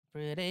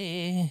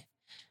Pretty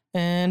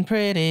and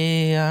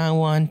pretty, I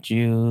want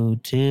you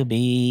to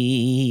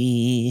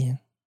be.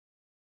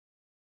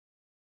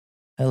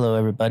 Hello,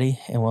 everybody,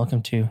 and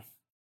welcome to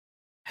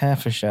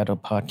Half a Shadow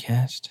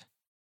Podcast.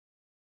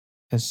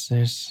 Because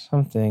there's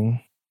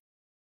something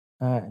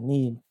I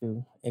need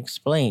to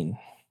explain.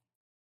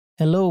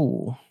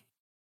 Hello,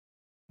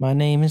 my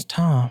name is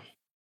Tom,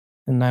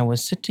 and I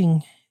was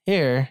sitting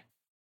here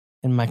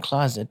in my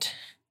closet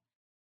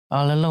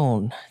all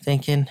alone,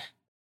 thinking,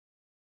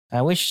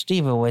 I wish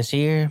Steve was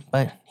here,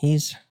 but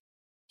he's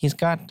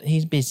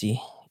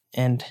busy,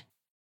 and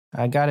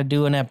I gotta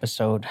do an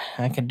episode.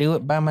 I could do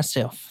it by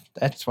myself.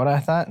 That's what I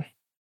thought.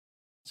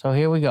 So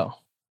here we go.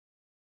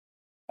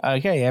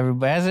 Okay,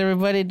 everybody, how's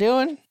everybody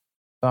doing?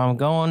 So I'm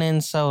going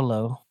in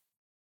solo.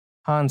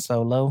 Han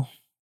Solo.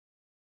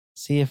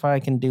 See if I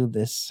can do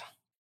this.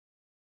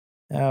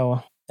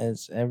 How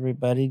is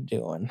everybody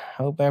doing?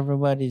 Hope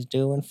everybody's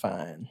doing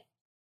fine.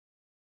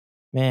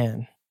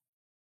 Man,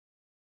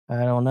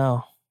 I don't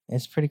know.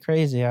 It's pretty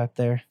crazy out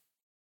there.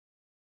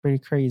 Pretty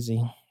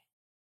crazy.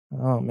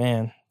 Oh,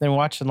 man. Been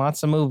watching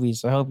lots of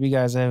movies. I hope you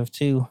guys have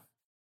too.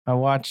 I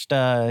watched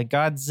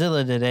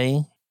Godzilla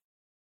today.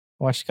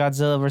 Watched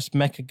Godzilla vs.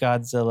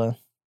 Mechagodzilla.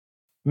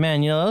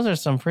 Man, those are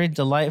some pretty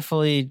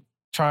delightfully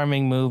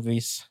charming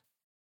movies.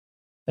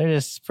 They're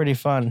just pretty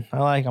fun. I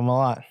like them a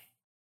lot. I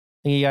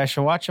think you guys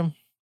should watch them.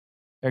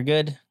 They're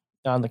good.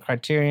 They're on the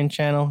Criterion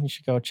channel. You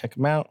should go check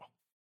them out.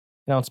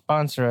 They don't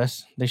sponsor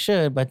us. They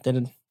should, but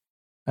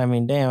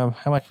damn,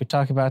 how much we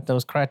talk about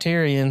those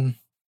Criterion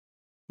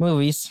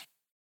movies.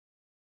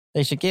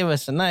 They should give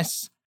us a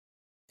nice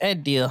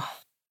ad deal.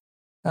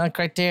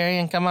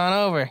 Criterion, come on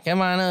over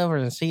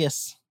and see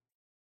us.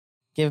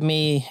 Give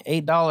me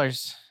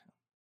 $8.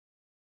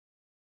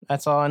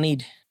 That's all I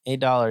need,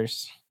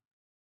 $8.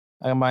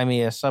 I can buy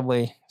me a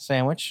Subway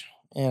sandwich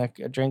and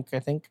a drink, I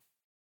think.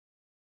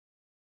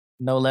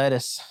 No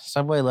lettuce.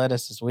 Subway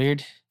lettuce is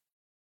weird.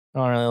 I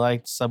don't really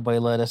like Subway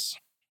lettuce.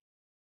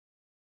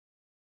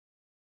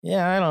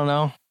 Yeah, I don't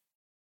know.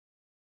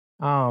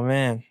 Oh,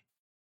 man.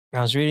 I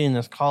was reading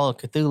this Call of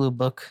Cthulhu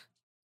book.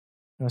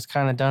 It was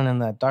kind of done in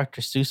that Dr.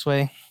 Seuss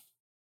way.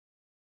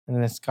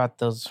 And it's got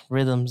those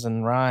rhythms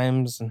and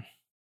rhymes and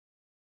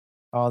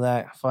all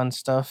that fun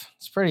stuff.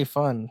 It's pretty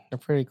fun. They're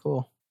pretty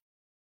cool.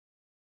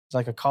 It's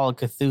like a Call of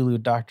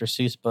Cthulhu Dr.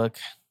 Seuss book.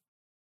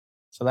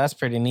 So that's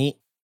pretty neat.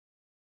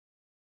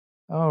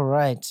 All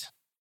right.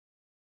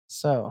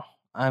 So,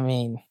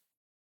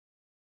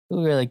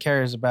 who really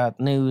cares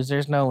about news?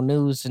 There's no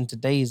news in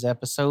today's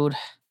episode.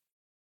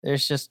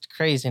 There's just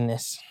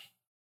craziness.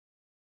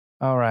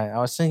 All right. I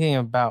was thinking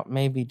about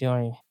maybe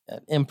doing an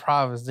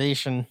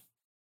improvisation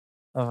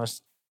of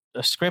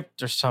a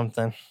script or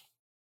something.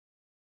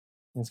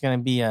 It's going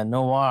to be a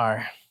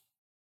noir.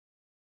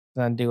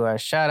 I'm going to do a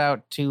shout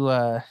out to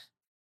a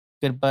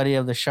good buddy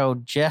of the show,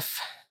 Jeff.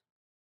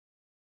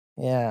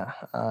 Yeah.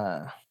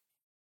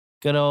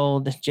 Good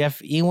old Jeff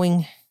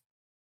Ewing,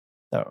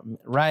 the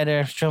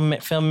writer,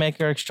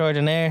 filmmaker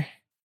extraordinaire.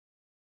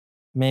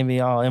 Maybe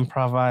I'll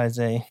improvise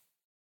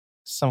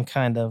some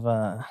kind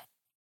of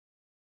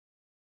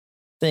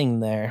thing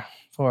there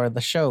for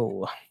the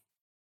show.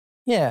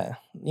 Yeah,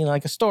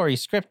 like a story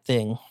script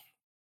thing.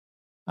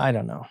 I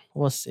don't know.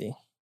 We'll see.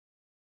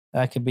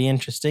 That could be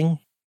interesting.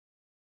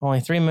 Only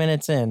 3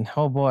 minutes in.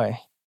 Oh boy.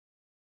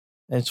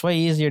 It's way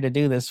easier to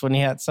do this when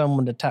you had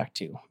someone to talk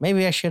to.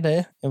 Maybe I should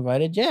have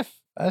invited Jeff.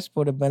 That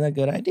would have been a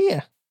good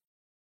idea.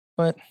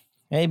 But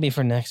maybe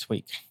for next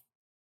week.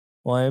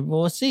 Well,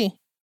 we'll see.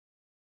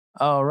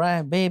 All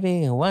right,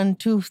 baby. 1,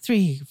 2,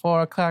 3,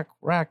 4 o'clock,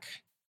 rock.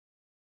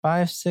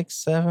 5, 6,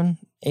 7,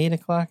 8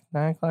 o'clock,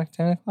 9 o'clock,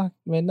 10 o'clock,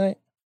 midnight.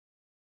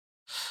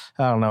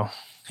 I don't know.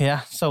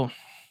 Yeah, so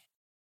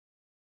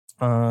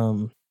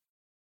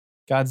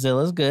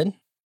Godzilla's good.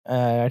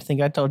 I think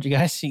I told you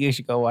guys you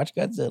should go watch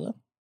Godzilla.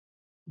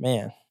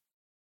 Man,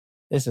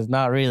 this is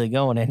not really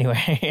going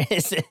anywhere,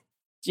 is it?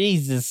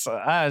 Jesus,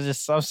 I'm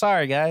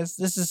sorry, guys.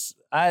 It's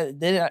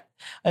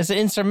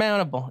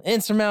insurmountable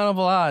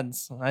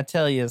odds. I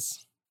tell you,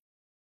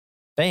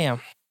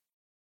 damn.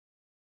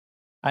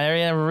 I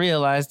never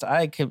realized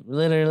I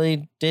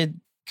did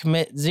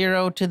commit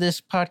 0 to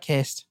this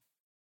podcast.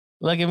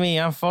 Look at me,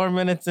 I'm 4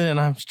 minutes in and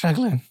I'm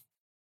struggling.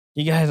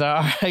 You guys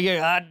are your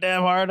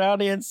goddamn hard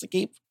audience.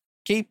 Keep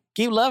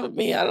loving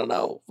me. I don't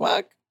know.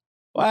 Fuck.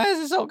 Why is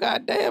it so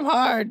goddamn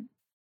hard?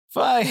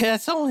 Fuck,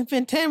 that's only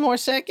been 10 more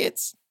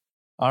seconds.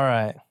 All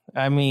right.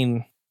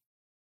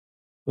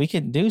 We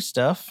could do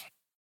stuff.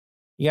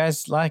 You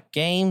guys like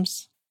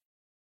games?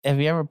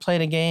 Have you ever played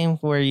a game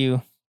where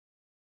you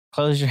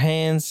close your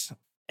hands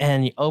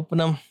and you open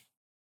them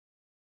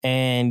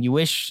and you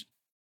wish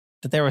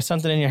that there was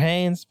something in your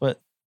hands, but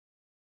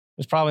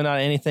there's probably not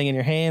anything in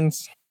your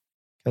hands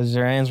because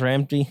your hands were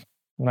empty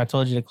when I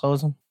told you to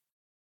close them?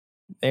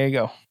 There you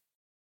go.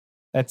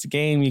 That's a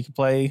game you can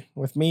play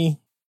with me.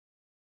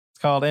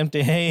 It's called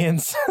Empty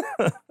Hands.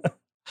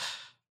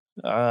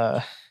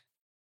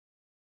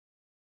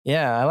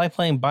 Yeah, I like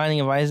playing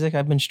Binding of Isaac.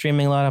 I've been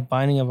streaming a lot of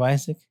Binding of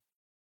Isaac.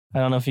 I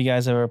don't know if you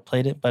guys ever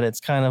played it, but it's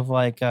kind of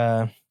like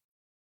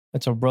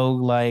it's a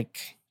roguelike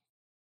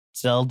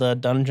Zelda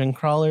dungeon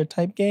crawler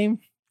type game.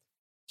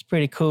 It's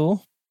pretty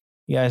cool.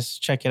 You guys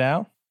check it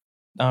out.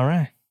 All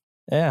right.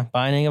 Yeah,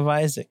 Binding of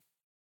Isaac.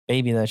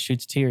 Baby that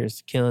shoots tears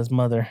to kill his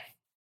mother.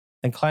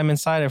 Then climb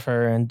inside of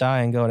her and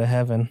die and go to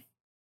heaven.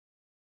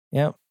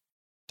 Yep,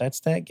 that's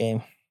that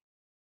game.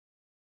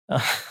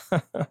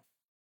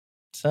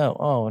 So,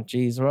 oh,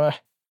 geez.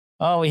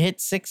 Oh, we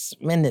hit 6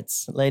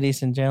 minutes,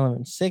 ladies and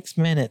gentlemen. 6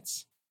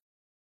 minutes.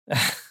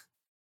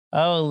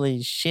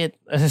 Holy shit.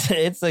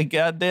 It's a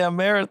goddamn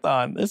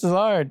marathon. This is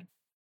hard.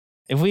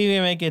 If we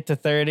can make it to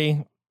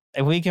 30,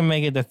 if we can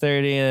make it to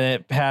 30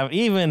 and have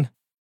even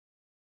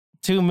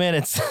 2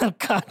 minutes of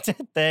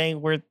content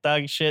thing, we're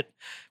dog shit.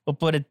 We'll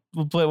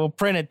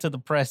print it to the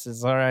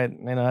presses. All right.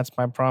 That's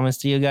my promise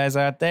to you guys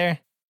out there.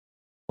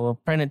 We'll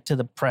print it to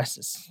the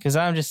presses. Because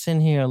I'm just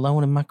sitting here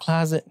alone in my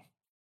closet.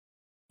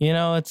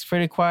 It's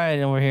pretty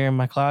quiet over here in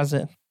my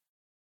closet.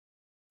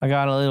 I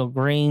got a little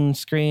green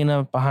screen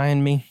up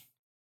behind me.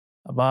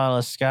 A bottle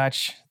of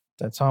scotch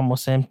that's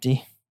almost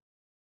empty.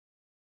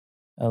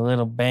 A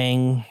little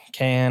Bang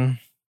can.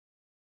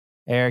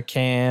 Air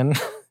can.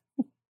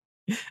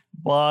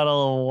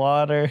 Bottle of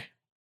water.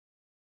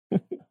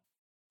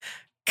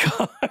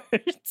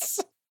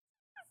 Cards.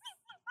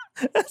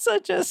 As I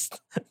just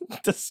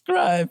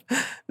describe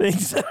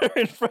things that are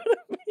in front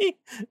of me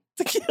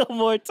to kill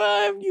more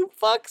time, you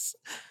fucks.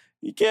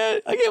 I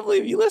can't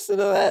believe you listened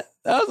to that.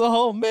 That was a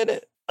whole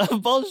minute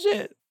of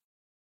bullshit.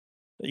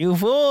 You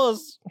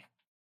fools.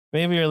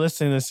 Maybe you're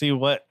listening to see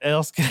what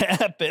else could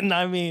happen.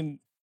 I mean,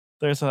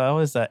 there's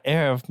always that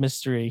air of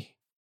mystery.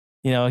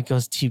 It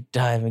goes deep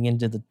diving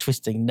into the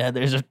twisting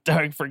nethers of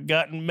dark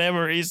forgotten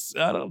memories.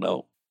 I don't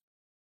know.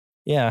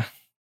 Yeah.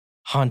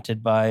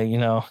 Haunted by,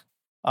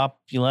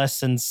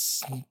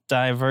 opulence,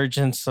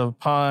 divergence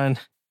upon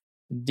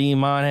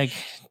demonic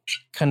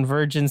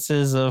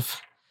convergences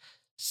of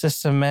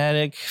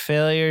systematic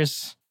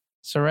failures,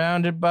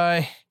 surrounded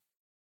by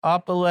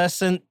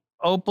opalescent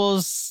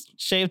opals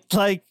shaped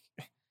like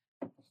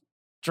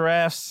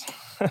giraffes.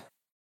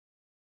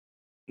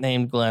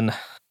 Named Glenn.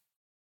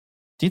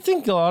 Do you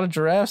think a lot of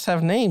giraffes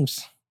have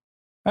names?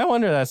 I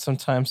wonder that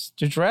sometimes.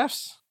 Do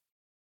giraffes?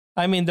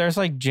 I mean, there's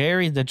like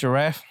Jerry the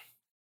giraffe.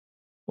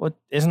 What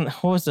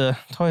was the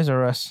Toys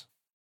R Us?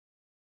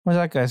 What's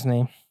that guy's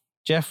name?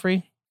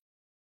 Jeffrey?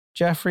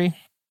 A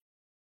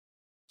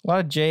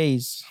lot of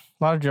J's.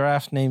 A lot of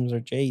giraffe names are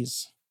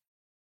J's.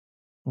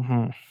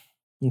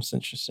 That's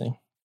interesting.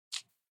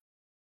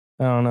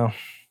 I don't know.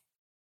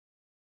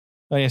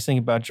 What do you think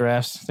about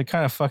giraffes? They're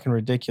kind of fucking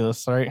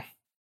ridiculous, right?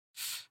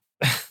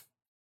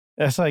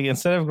 That's like,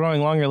 instead of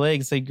growing longer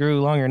legs, they grew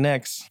longer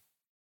necks.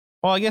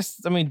 Well,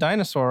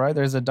 dinosaur, right?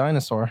 There's a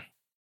dinosaur.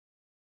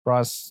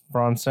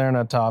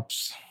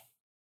 Bronceratops.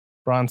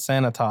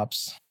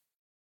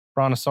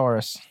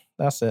 Brontosaurus.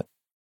 That's it.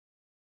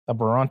 A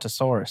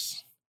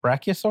Brontosaurus.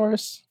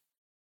 Brachiosaurus?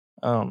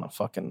 I don't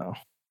fucking know.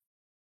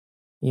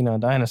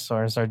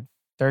 Dinosaurs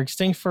they're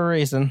extinct for a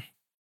reason.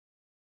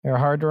 They're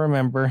hard to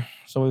remember,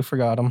 so we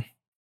forgot them.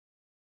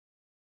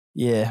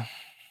 Yeah.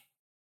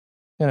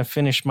 Gonna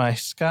finish my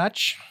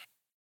scotch.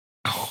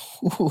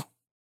 Ooh,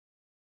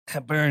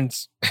 that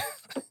burns.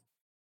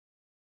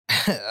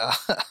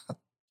 I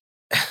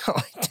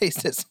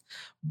taste this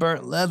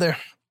burnt leather.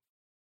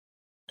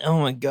 Oh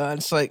my God.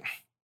 It's like,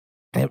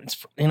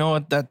 you know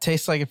what that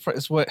tastes like?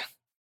 It's what,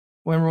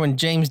 remember when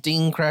James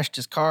Dean crashed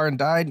his car and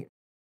died?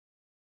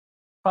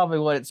 Probably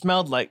what it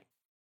smelled like.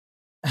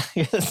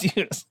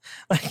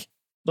 Like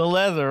the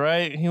leather,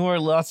 right? He wore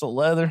lots of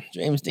leather.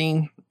 James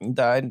Dean, he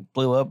died,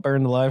 blew up,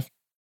 burned alive.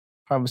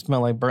 Probably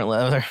smelled like burnt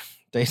leather.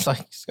 Tastes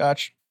like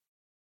scotch.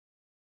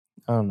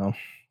 I don't know.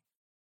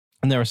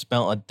 I never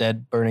smelled a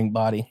dead, burning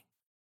body.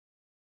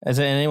 Has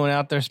anyone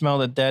out there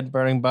smelled a dead,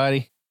 burning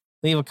body?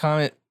 Leave a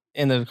comment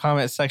in the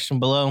comment section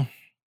below.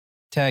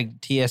 Tag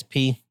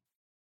Tssp.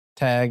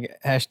 Tag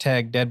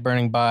hashtag dead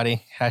burning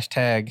body.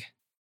 Hashtag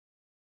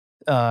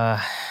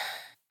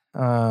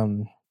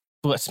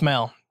what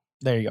smell?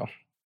 There you go.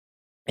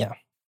 Yeah.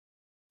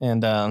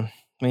 And let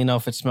me know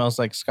if it smells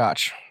like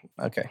scotch.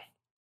 Okay.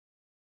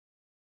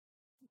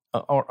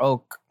 Or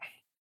oak.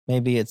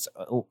 Maybe it's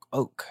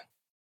oak.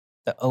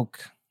 The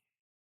oak.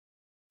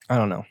 I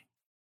don't know.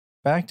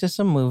 Back to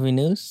some movie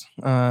news.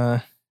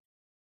 I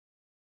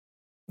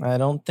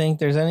don't think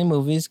there's any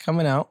movies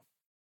coming out.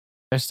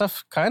 There's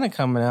stuff kind of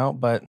coming out,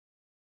 but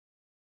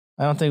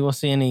I don't think we'll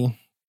see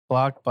any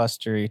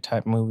blockbustery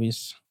type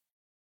movies.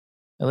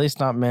 At least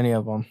not many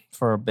of them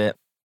for a bit.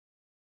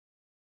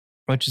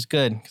 Which is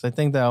good, because I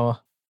think that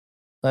will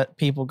let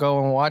people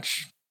go and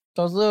watch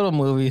those little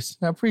movies.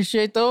 I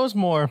appreciate those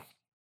more.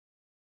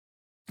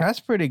 That's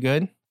pretty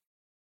good.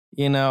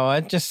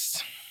 I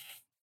just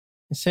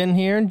sitting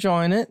here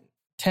enjoying it.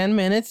 10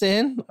 minutes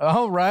in.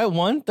 All right,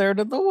 1/3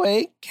 of the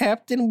way.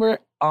 Captain, we're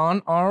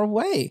on our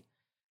way.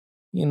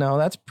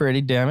 That's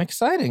pretty damn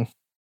exciting.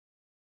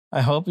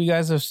 I hope you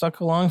guys have stuck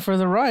along for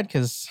the ride,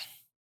 because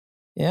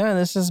yeah,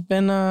 this has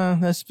been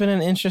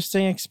an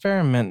interesting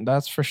experiment,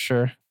 that's for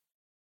sure.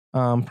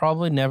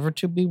 Probably never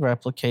to be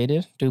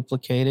replicated,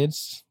 duplicated,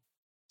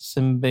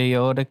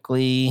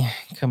 symbiotically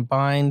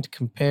combined,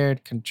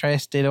 compared,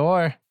 contrasted,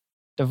 or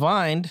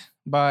divined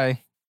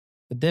by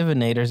the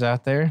divinators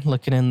out there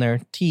looking in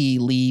their tea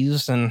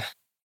leaves and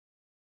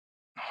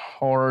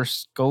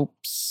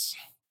horoscopes.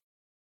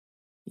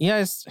 You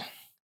guys,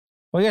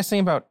 what do you guys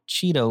think about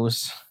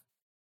Cheetos?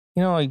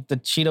 You know, like the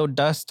Cheeto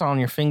dust on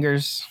your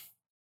fingers.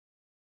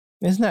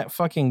 Isn't that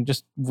fucking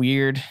just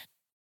weird?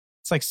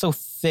 It's like so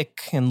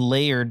thick and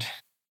layered.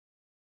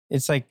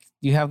 It's like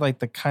you have like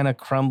the kind of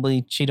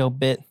crumbly Cheeto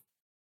bit,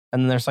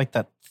 and then there's like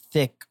that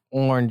thick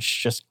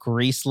orange just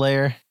grease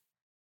layer.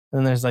 And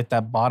then there's like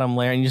that bottom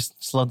layer, and you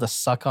just love to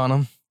suck on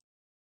them.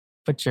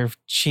 Put your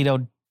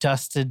Cheeto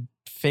dusted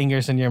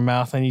fingers in your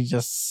mouth, and you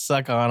just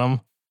suck on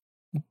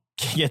them.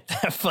 Get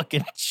that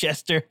fucking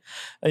Chester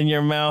in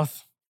your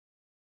mouth,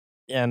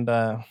 and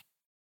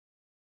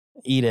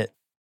eat it.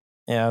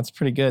 Yeah, it's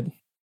pretty good.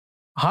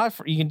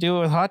 You can do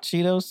it with hot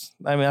Cheetos.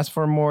 I mean, that's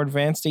for more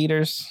advanced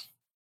eaters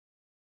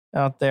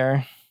out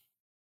there.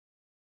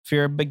 If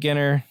you're a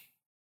beginner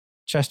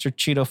Chester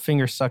Cheeto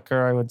finger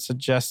sucker, I would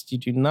suggest you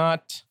do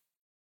not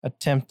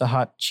attempt the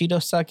hot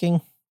Cheeto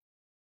sucking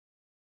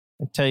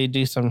until you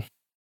do some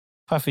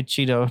puffy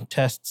Cheeto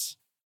tests.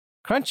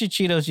 Crunchy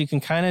Cheetos you can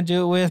kind of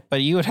do it with,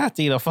 but you would have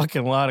to eat a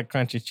fucking lot of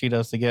crunchy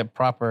Cheetos to get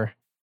proper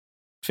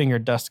finger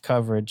dust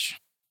coverage.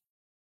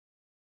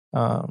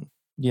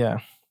 Yeah.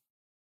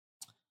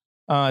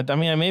 I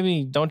mean,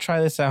 maybe don't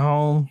try this at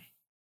home.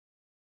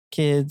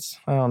 Kids,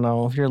 I don't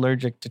know if you're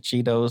allergic to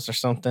Cheetos or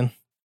something.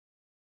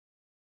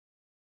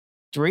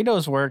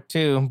 Doritos work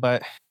too,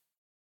 but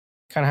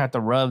kind of have to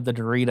rub the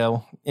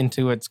Dorito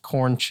into its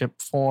corn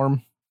chip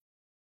form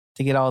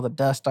to get all the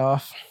dust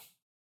off.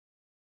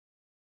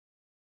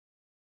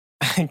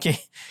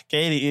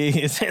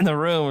 Katie is in the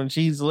room and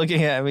she's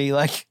looking at me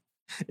like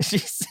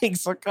she's seeing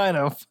some kind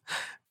of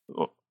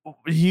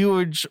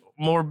huge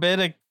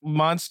morbidic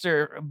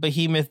monster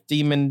behemoth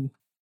demon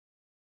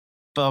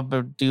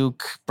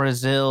Babadook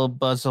Brazil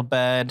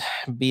Buzzlebad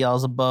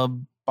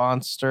Beelzebub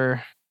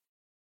monster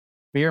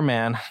beer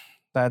man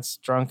that's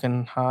drunk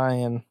and high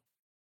and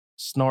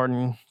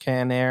snorting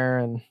can air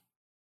and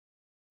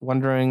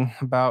wondering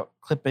about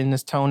clipping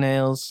his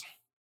toenails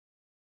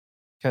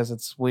because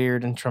it's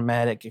weird and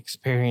traumatic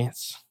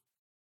experience.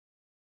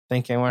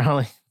 Thinking we're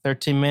only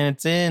 13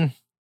 minutes in.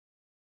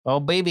 Oh,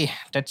 baby,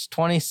 that's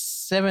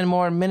 27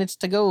 more minutes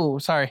to go.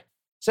 Sorry,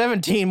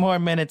 17 more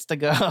minutes to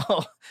go.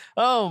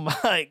 Oh,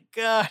 my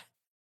God.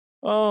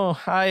 Oh,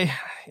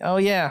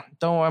 yeah.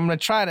 I'm going to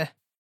try to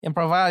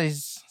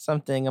improvise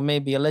something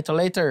maybe a little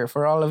later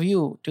for all of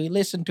you to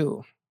listen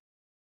to.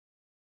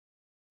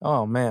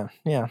 Oh, man.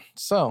 Yeah.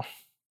 So,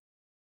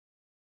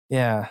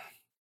 yeah.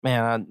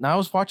 Man, I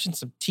was watching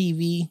some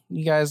TV.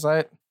 You guys,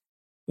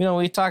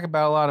 we talk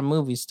about a lot of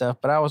movie stuff,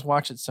 but I was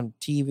watching some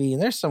TV,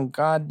 and there's some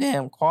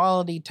goddamn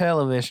quality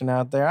television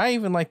out there. I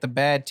even like the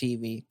bad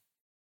TV.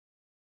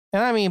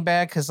 And I mean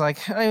bad because,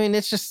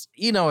 it's just,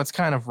 it's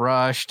kind of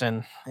rushed,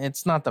 and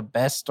it's not the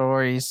best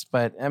stories,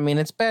 but,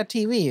 it's bad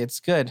TV. It's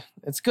good.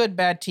 It's good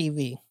bad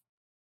TV.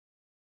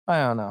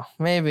 I don't know.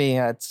 Maybe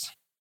it's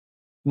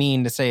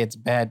mean to say it's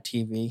bad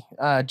TV.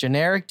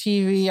 Generic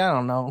TV, I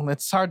don't know.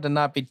 It's hard to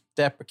not be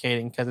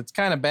deprecating because it's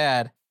kind of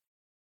bad.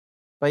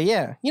 But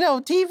yeah,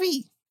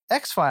 TV.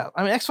 X-Files.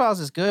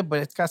 X-Files is good, but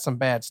it's got some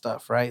bad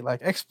stuff, right?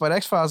 But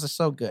X-Files is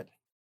so good.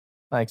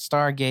 Like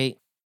Stargate,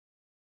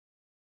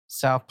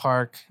 South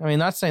Park.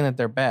 Not saying that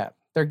they're bad.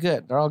 They're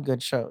good. They're all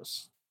good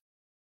shows.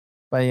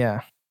 But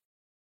yeah,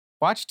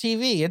 watch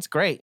TV. It's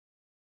great.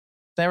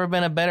 Never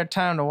been a better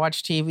time to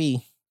watch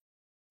TV.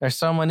 There's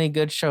so many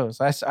good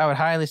shows. I would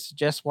highly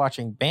suggest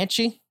watching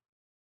Banshee,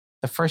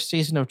 the first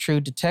season of True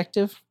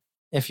Detective,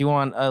 if you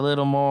want a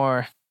little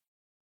more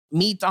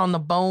meat on the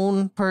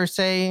bone, per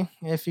se,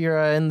 if you're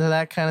into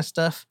that kind of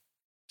stuff.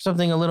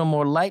 Something a little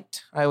more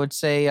light, I would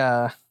say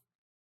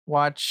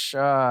watch,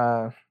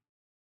 let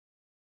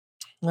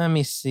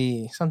me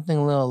see, something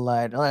a little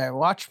light. All right,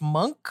 watch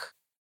Monk.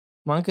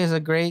 Monk is a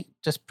great,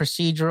 just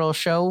procedural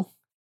show.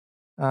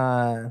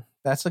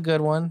 That's a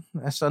good one.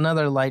 That's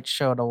another light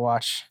show to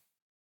watch.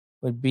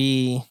 Would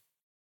be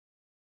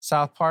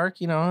South Park,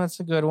 that's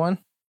a good one.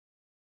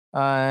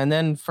 And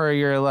then for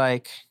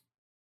your,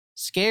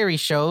 scary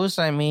shows,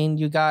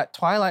 you got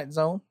Twilight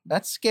Zone.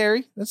 That's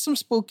scary. That's some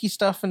spooky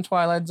stuff in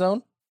Twilight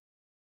Zone.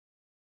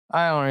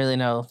 I don't really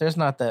know. There's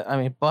not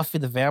that. Buffy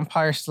the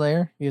Vampire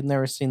Slayer. You've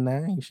never seen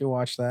that. You should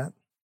watch that.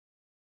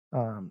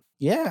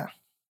 Yeah.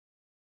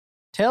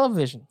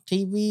 Television.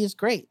 TV is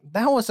great.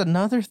 That was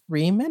another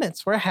 3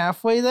 minutes. We're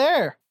halfway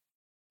there.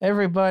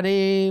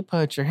 Everybody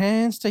put your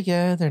hands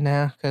together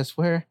now because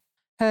we're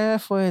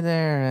halfway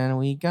there and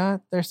we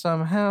got there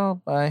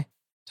somehow by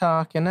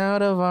talking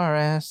out of our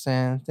ass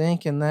and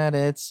thinking that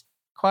it's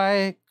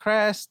quite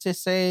crass to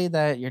say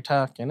that you're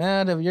talking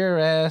out of your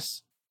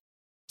ass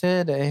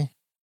today.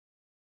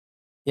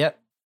 Yep,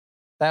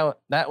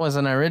 that was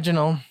an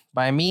original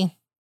by me.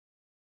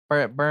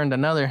 It burned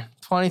another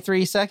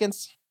 23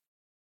 seconds.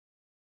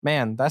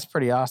 Man, that's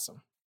pretty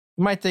awesome.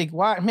 You might think,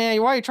 why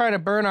are you trying to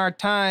burn our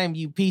time,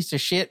 you piece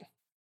of shit?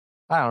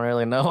 I don't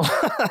really know.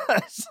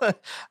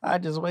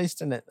 I'm just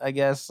wasting it, I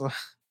guess.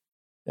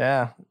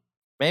 Yeah.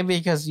 Maybe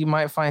because you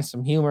might find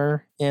some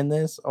humor in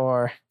this,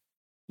 or,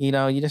 you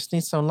just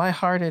need some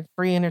lighthearted,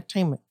 free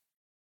entertainment.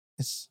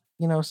 It's,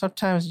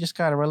 sometimes you just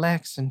got to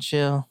relax and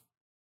chill,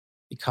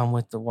 become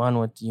with the one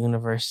with the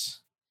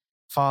universe,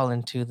 fall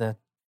into the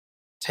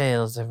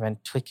tales of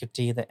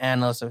antiquity, the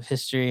annals of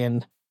history,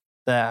 and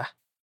the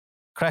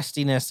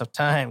crustiness of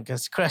time,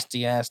 because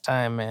crusty ass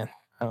time, man.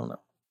 I don't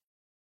know.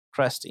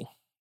 Krusty,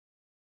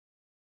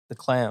 the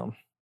clown.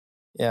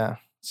 Yeah.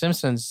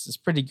 Simpsons is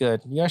pretty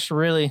good. You guys should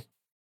really,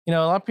 a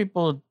lot of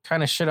people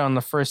kind of shit on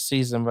the first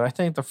season, but I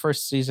think the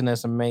first season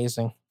is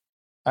amazing.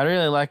 I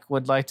really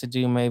would like to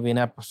do maybe an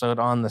episode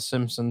on The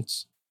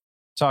Simpsons,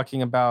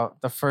 talking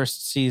about the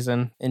first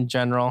season in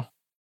general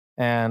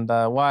and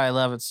why I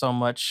love it so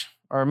much.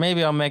 Or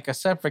maybe I'll make a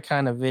separate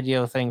kind of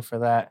video thing for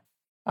that.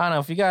 I don't know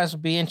if you guys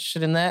would be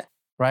interested in that.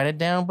 Write it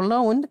down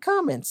below in the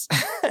comments.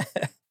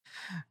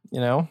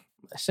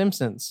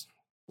 Simpsons.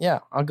 Yeah,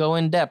 I'll go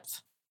in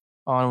depth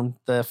on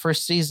the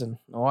first season,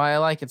 why I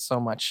like it so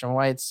much, and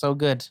why it's so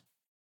good.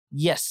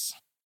 Yes.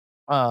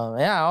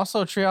 Yeah,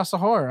 also Treehouse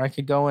of Horror. I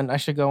should go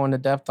into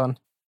depth on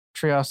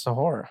Treehouse of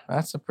Horror.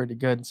 That's a pretty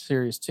good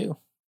series too,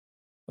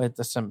 with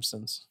The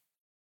Simpsons.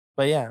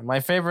 But yeah, my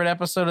favorite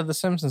episode of The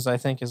Simpsons, I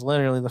think, is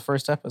literally the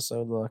first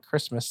episode, the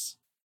Christmas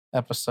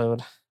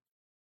episode.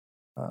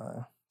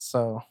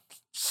 So,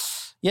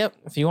 yep,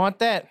 if you want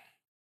that,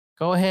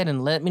 go ahead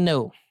and let me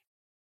know.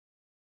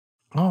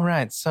 All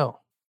right, so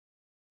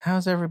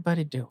how's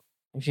everybody doing?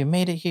 If you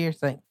made it here,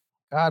 thank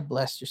God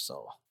bless your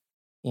soul.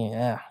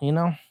 Yeah,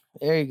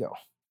 there you go.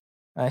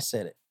 I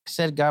said it. I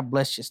said God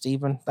bless you,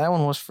 Stephen. That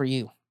one was for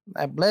you.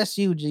 I bless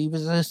you,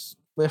 Jesus,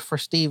 for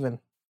Stephen.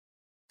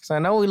 Because I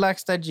know he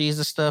likes that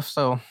Jesus stuff,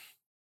 so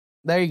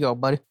there you go,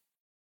 buddy.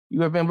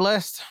 You have been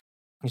blessed.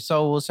 Your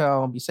soul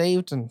shall be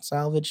saved and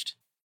salvaged.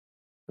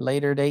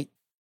 Later date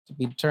to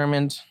be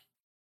determined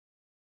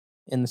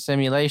in the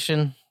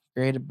simulation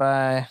created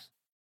by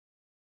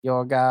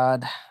your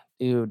God,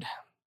 dude.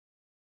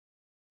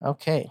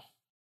 Okay.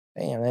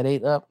 Damn, that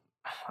ate up.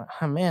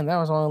 Oh, man, that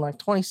was only like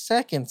 20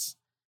 seconds.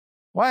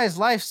 Why is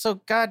life so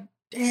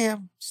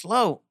goddamn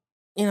slow?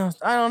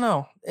 I don't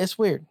know. It's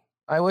weird.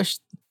 I wish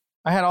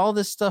I had all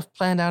this stuff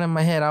planned out in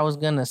my head. I was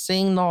going to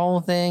sing the whole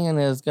thing, and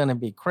it was going to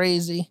be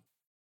crazy,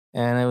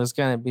 and it was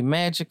going to be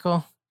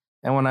magical.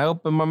 And when I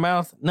opened my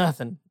mouth,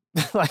 nothing.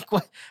 Like,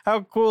 what?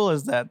 How cool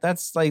is that? That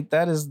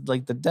is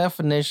like the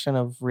definition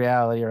of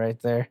reality right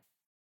there.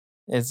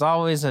 It's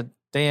always a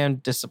damn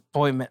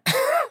disappointment.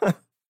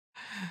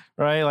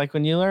 Right? Like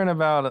when you learn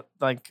about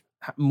like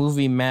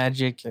movie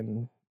magic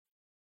and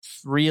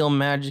real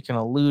magic and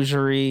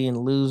illusory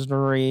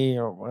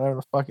or whatever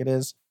the fuck it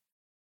is.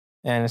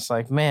 And it's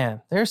like,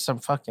 man, there's some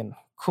fucking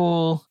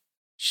cool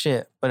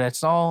shit, but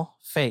it's all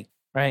fake,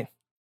 right?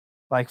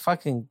 Like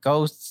fucking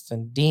ghosts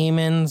and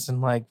demons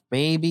and like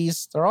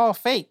babies, they're all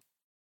fake.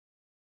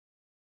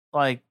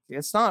 Like,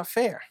 it's not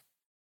fair.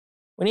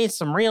 We need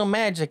some real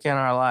magic in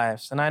our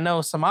lives. And I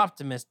know some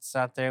optimists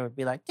out there would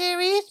be like,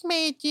 there is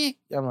magic.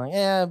 I'm like,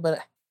 yeah, but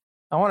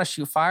I want to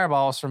shoot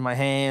fireballs from my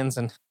hands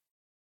and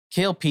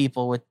kill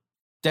people with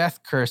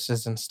death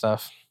curses and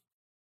stuff.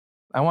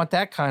 I want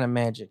that kind of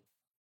magic.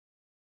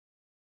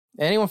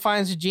 Anyone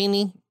finds a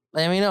genie,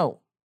 let me know.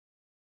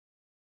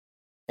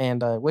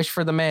 And wish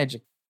for the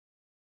magic.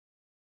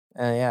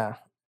 Yeah.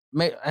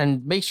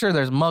 Make sure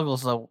there's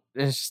muggles though.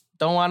 I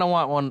don't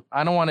want one.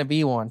 I don't want to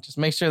be one. Just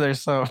make sure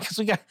there's some, because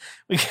we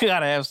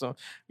gotta have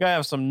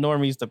some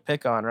normies to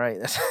pick on, right?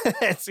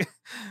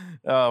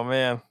 Oh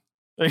man,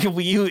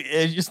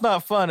 it's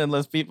not fun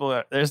unless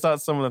there's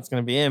not someone that's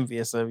gonna be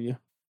envious of you,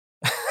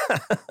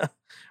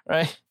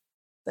 right?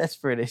 That's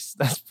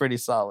pretty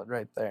solid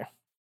right there.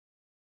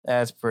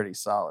 That's pretty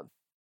solid.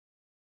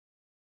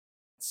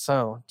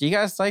 So, do you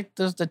guys like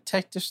those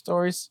detective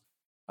stories?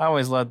 I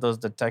always love those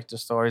detective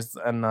stories,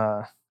 and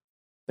the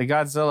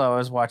Godzilla I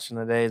was watching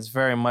today is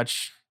very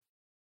much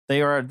they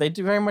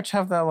do very much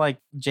have that like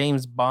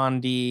James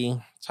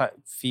Bondy type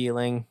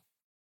feeling,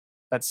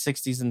 that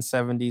 60s and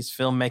 70s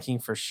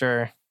filmmaking for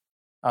sure.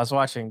 I was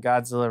watching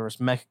Godzilla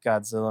vs.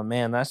 Mechagodzilla.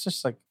 Man, that's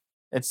just like,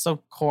 it's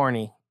so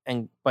corny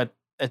but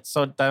it's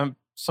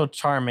so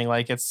charming.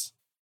 Like it's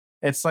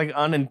like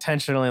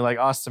unintentionally like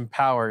Austin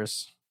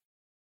Powers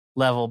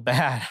level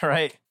bad,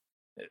 right?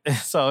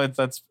 So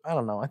that's I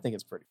don't know. I think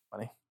it's pretty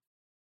funny.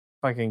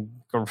 Fucking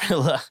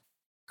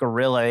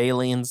gorilla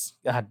aliens.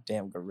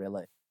 Goddamn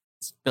gorilla.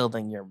 It's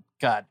building your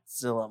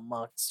Godzilla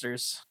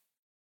monsters.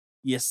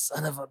 You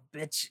son of a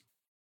bitch.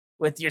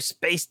 With your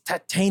space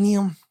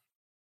titanium.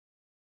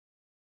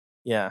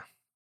 Yeah,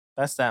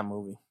 that's that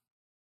movie.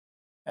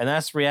 And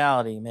that's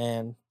reality,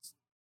 man.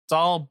 It's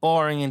all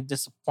boring and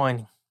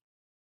disappointing.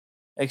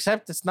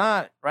 Except it's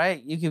not,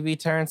 right? You could be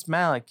Terrence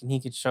Malick and he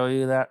could show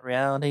you that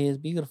reality is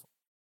beautiful.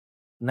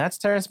 And that's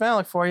Terrence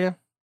Malick for you.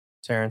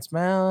 Terrence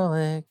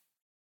Malick,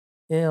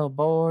 he'll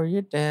bore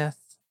you to death.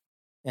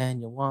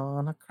 And you'll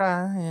want to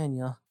cry and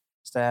you'll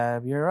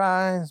Stab your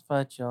eyes,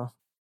 but you'll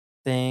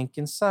think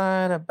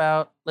inside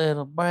about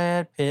little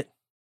Brad Pitt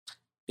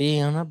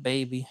being a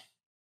baby.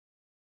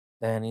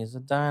 Then he's a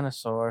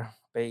dinosaur,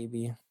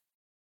 baby.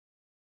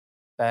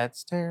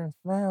 That's Terrence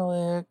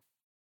Malick.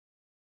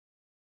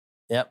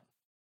 Yep.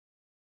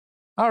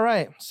 All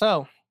right.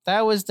 So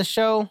that was the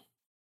show.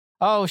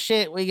 Oh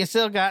shit, we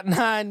still got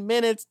 9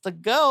 minutes to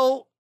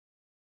go.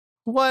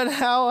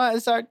 How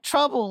is our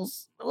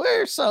troubles?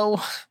 We're so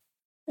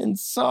in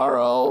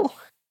sorrow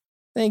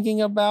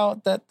thinking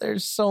about that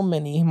there's so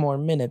many more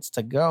minutes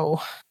to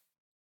go.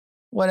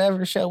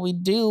 Whatever shall we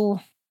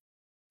do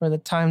for the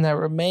time that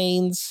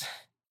remains?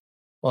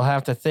 We'll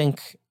have to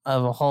think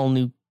of a whole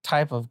new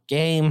type of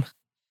game.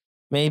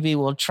 Maybe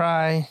we'll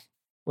try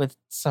with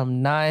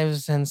some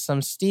knives and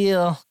some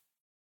steel,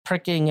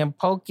 pricking and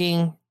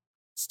poking,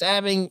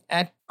 stabbing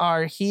at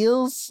our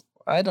heels.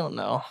 I don't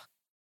know.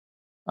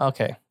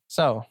 Okay,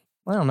 so,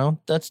 I don't know.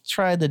 Let's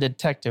try the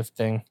detective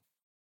thing.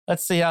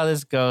 Let's see how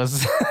this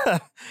goes.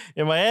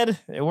 In my head,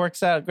 it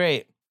works out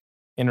great.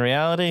 In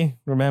reality,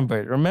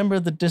 remember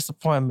the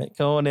disappointment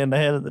going in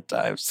ahead of the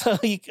time so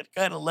you can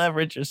kind of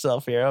leverage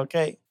yourself here,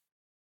 okay?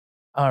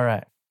 All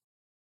right.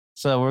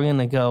 So we're going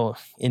to go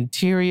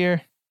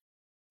interior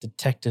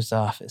detective's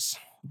office.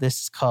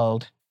 This is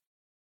called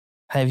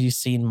Have You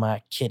Seen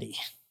My Kitty?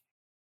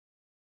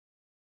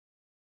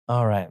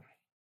 All right.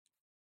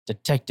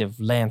 Detective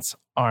Lance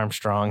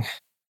Armstrong,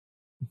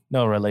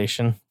 no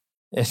relation,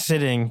 is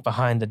sitting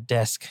behind the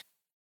desk.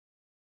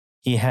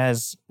 He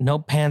has no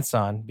pants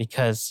on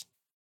because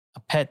a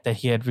pet that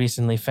he had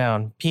recently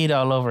found peed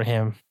all over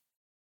him,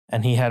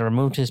 and he had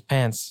removed his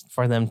pants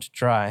for them to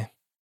dry.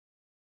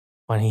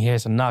 When he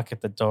hears a knock at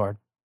the door.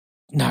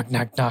 Knock,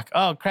 knock, knock.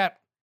 Oh, crap.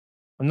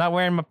 I'm not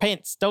wearing my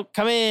pants. Don't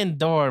come in.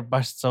 Door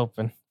busts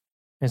open.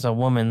 There's a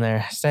woman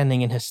there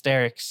standing in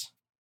hysterics.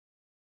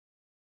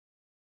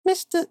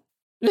 Mr.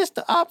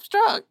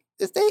 Armstrong,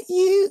 is that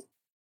you?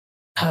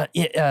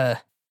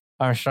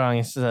 Armstrong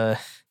is feeling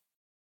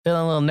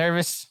a little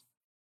nervous.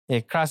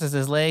 He crosses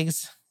his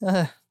legs.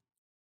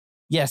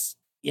 Yes,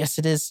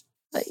 it is.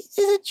 Is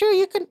it true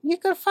you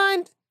can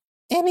find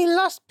any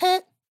lost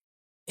pet?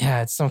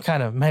 Yeah, it's some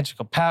kind of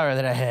magical power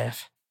that I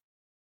have.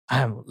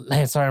 I'm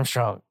Lance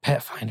Armstrong,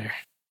 pet finder.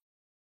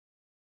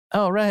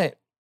 Oh, right.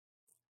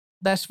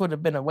 That would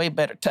have been a way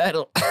better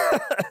title.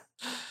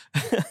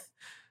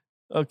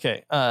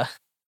 Okay,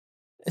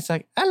 it's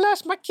like, I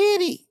lost my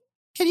kitty.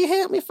 Can you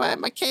help me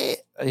find my cat?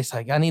 He's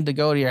like, I need to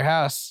go to your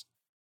house.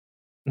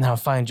 Now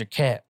find your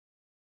cat.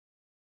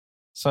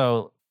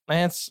 So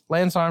Lance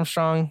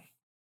Armstrong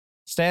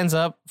stands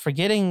up,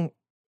 forgetting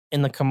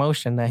in the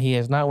commotion that he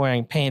is not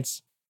wearing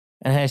pants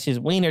and has his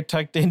wiener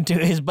tucked into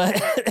his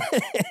butt.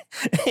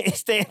 He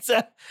stands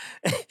up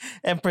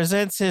and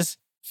presents his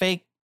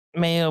fake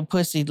male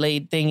pussy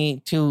laid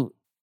thingy to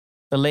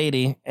the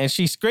lady, and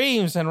she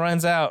screams and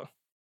runs out.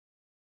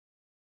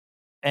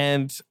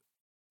 And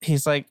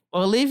he's like,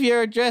 well, leave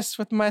your address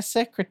with my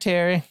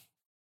secretary.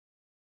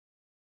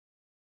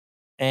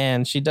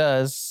 And she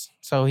does.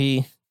 So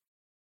he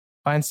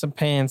finds some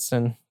pants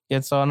and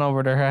gets on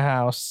over to her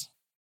house.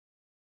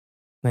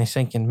 And he's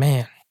thinking,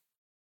 man,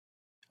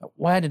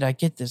 why did I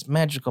get this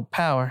magical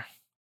power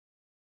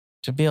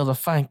to be able to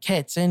find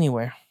cats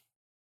anywhere?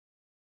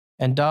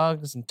 And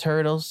dogs and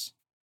turtles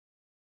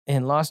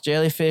and lost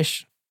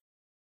jellyfish.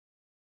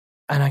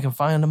 And I can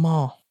find them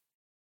all.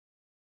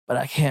 But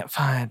I can't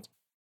find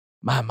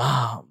my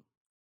mom.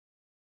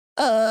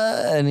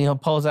 And he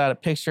pulls out a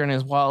picture in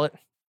his wallet.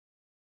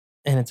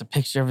 And it's a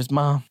picture of his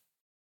mom.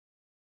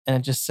 And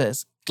it just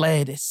says,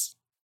 Gladys.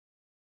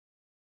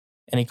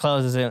 And he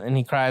closes it and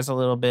he cries a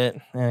little bit.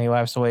 And he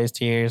wipes away his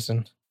tears.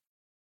 And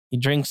he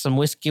drinks some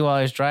whiskey while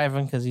he's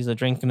driving because he's a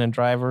drinking and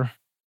driver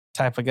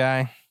type of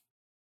guy.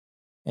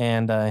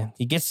 And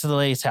he gets to the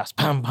lady's house.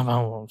 Bum, bum,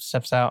 bum,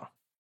 steps out.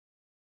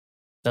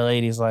 The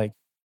lady's like,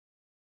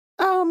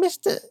 oh,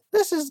 mister,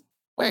 this is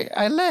where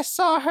I last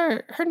saw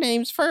her. Her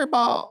name's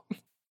Furball.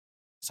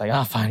 It's like,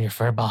 I'll find your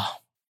Furball.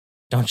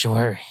 Don't you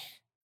worry.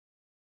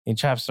 He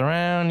chops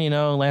around,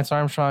 Lance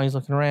Armstrong, he's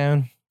looking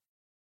around.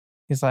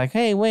 He's like,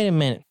 hey, wait a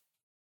minute.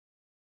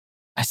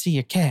 I see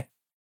your cat.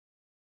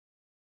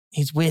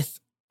 He's with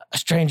a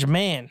stranger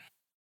man.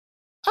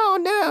 Oh,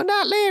 no,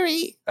 not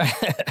Larry.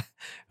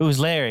 Who's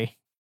Larry?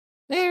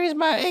 Larry's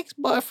my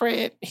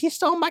ex-boyfriend. He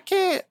stole my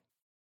cat.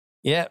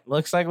 Yeah,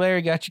 looks like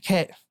Larry got your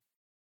cat.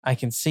 I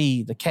can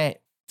see the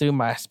cat through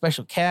my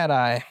special cat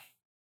eye.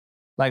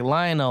 Like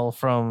Lionel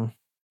from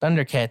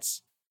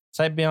Thundercats.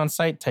 Sight beyond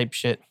sight type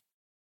shit.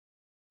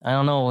 I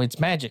don't know. It's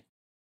magic.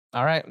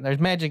 All right. There's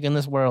magic in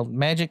this world.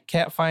 Magic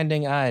cat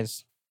finding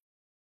eyes.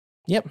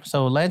 Yep.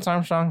 So Lance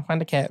Armstrong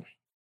find a cat.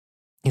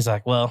 He's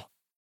like, well,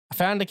 I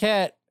found a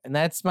cat and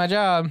that's my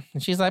job.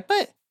 And she's like,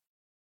 but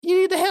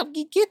you need to help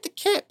me get the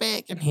cat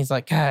back. And he's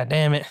like, God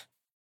damn it.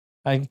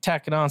 I'm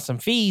tacking on some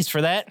fees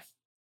for that.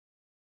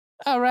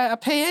 All right. I'll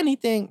pay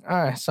anything.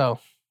 All right. So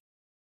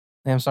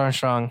Lance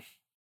Armstrong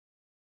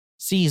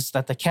sees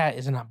that the cat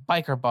is in a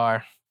biker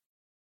bar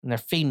and they're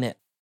feeding it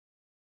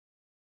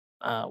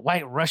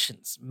White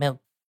Russians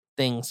milk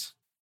things.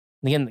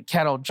 And again, the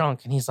cat all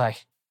drunk, and he's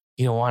like,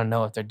 "You don't want to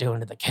know what they're doing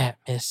to the cat,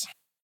 miss."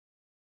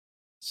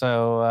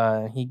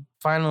 So he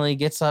finally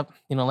gets up.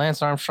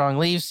 Lance Armstrong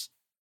leaves.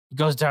 He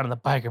goes down to the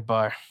biker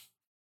bar.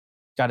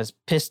 Got his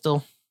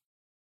pistol,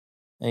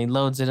 and he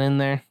loads it in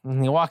there.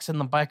 And he walks in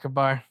the biker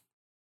bar.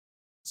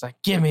 He's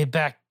like, "Give me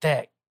back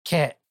that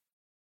cat."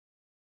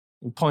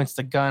 He points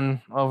the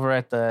gun over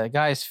at the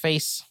guy's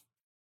face.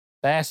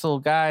 The asshole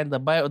guy, the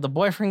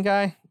boyfriend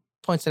guy,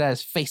 points it at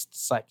his face.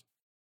 It's like,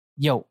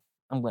 "Yo,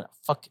 I'm gonna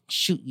fucking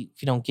shoot you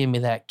if you don't give me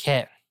that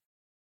cat."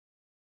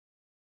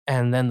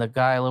 And then the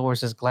guy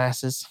lowers his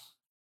glasses.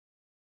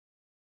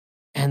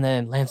 And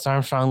then Lance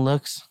Armstrong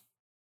looks.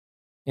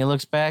 He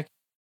looks back.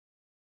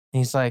 And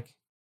he's like,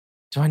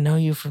 "Do I know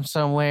you from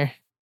somewhere?"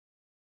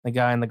 The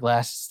guy in the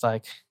glasses is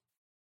like,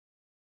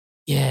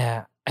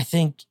 "Yeah, I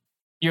think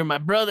you're my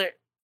brother.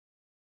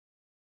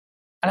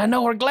 And I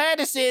know where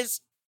Gladys is."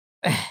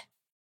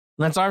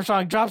 Lance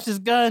Armstrong drops his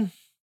gun.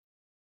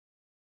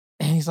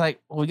 And he's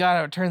like, "We got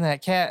to return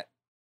that cat."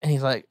 And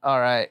he's like, "All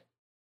right.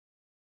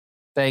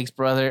 Thanks,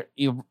 brother.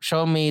 You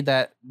showed me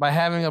that by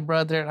having a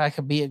brother, I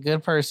could be a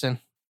good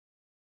person."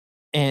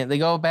 And they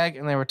go back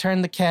and they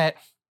return the cat.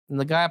 And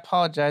the guy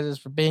apologizes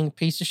for being a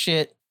piece of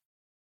shit.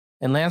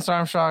 And Lance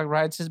Armstrong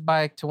rides his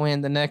bike to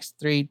win the next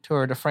 3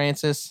 Tour de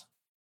France's.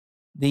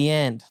 The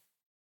end.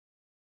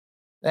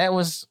 That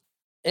was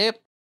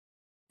it.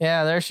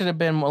 Yeah, there should have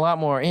been a lot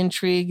more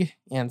intrigue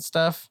and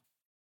stuff.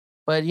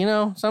 But,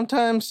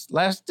 sometimes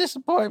life's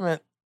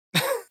disappointment.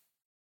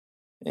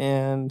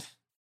 and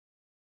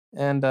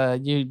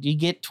you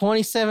get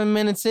 27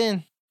 minutes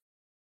in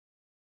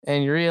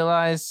and you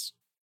realize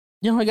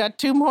you only got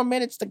 2 more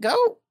minutes to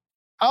go.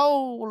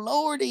 Oh,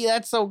 Lordy,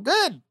 that's so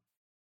good.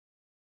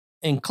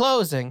 In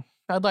closing,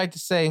 I'd like to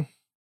say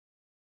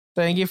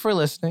thank you for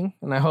listening,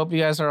 and I hope you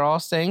guys are all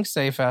staying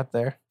safe out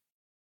there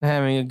and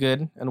having a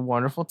good and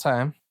wonderful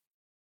time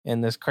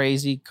in this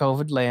crazy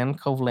COVID land,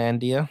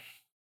 Covelandia.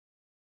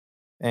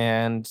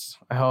 And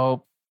I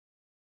hope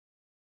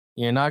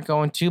you're not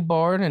going too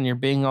bored and you're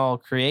being all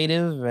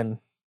creative and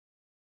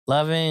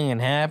loving and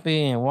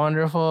happy and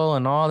wonderful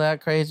and all that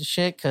crazy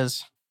shit,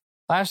 because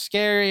life's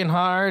scary and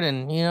hard,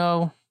 and,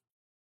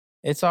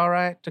 it's all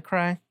right to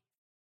cry,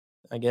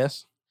 I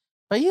guess.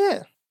 But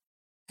yeah,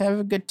 have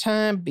a good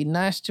time. Be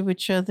nice to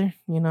each other,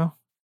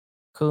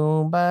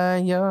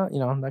 Kumbaya,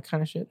 that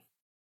kind of shit.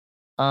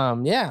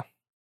 Yeah.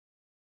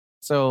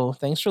 So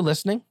thanks for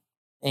listening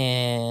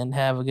and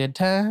have a good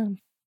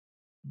time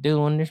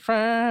doing your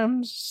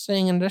crimes,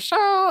 singing the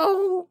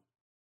song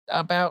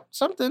about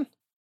something.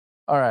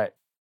 All right.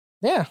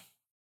 Yeah.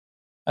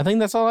 I think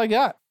that's all I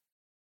got.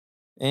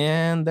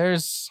 And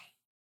there's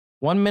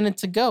 1 minute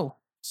to go.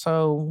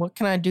 So what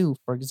can I do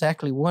for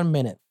exactly 1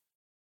 minute?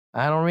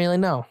 I don't really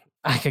know.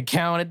 I could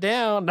count it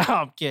down. No,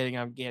 I'm kidding.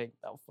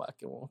 No,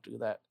 fucking won't do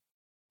that.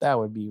 That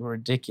would be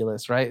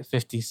ridiculous, right?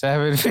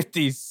 57,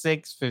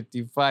 56,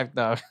 55.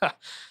 No,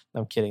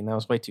 I'm kidding. That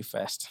was way too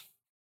fast.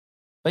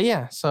 But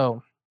yeah,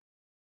 so,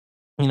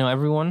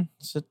 everyone,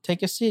 so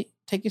take a seat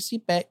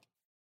back.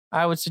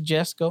 I would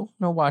suggest go,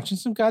 watching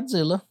some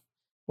Godzilla,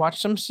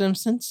 watch some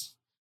Simpsons.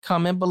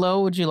 Comment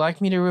below, would you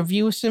like me to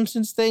review a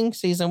Simpsons thing,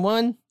 season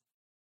 1?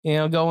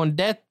 Go in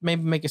depth,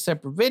 maybe make a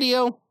separate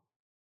video.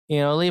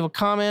 Leave a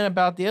comment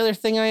about the other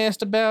thing I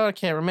asked about. I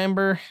can't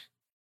remember.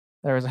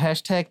 There was a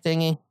hashtag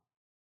thingy.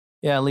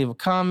 Yeah, leave a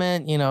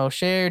comment,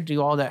 share,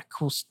 do all that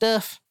cool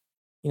stuff.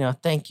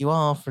 Thank you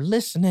all for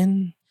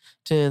listening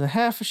to the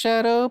Half a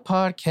Shadow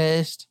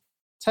podcast.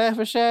 It's half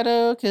a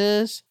shadow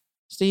because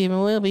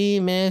Steven will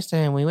be missed,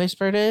 and we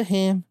whisper to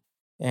him,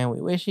 and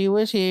we wish he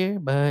was here,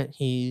 but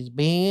he's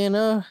being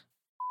a...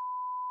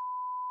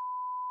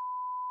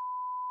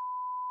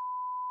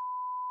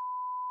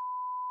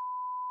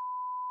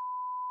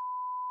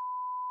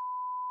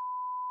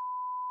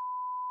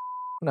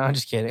 No, I'm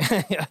just kidding.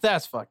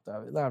 That's fucked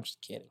up. No, I'm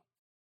just kidding.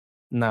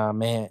 Nah,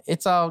 man.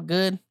 It's all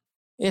good.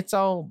 It's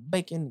all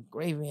bacon,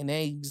 gravy, and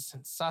eggs,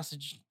 and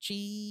sausage and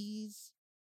cheese.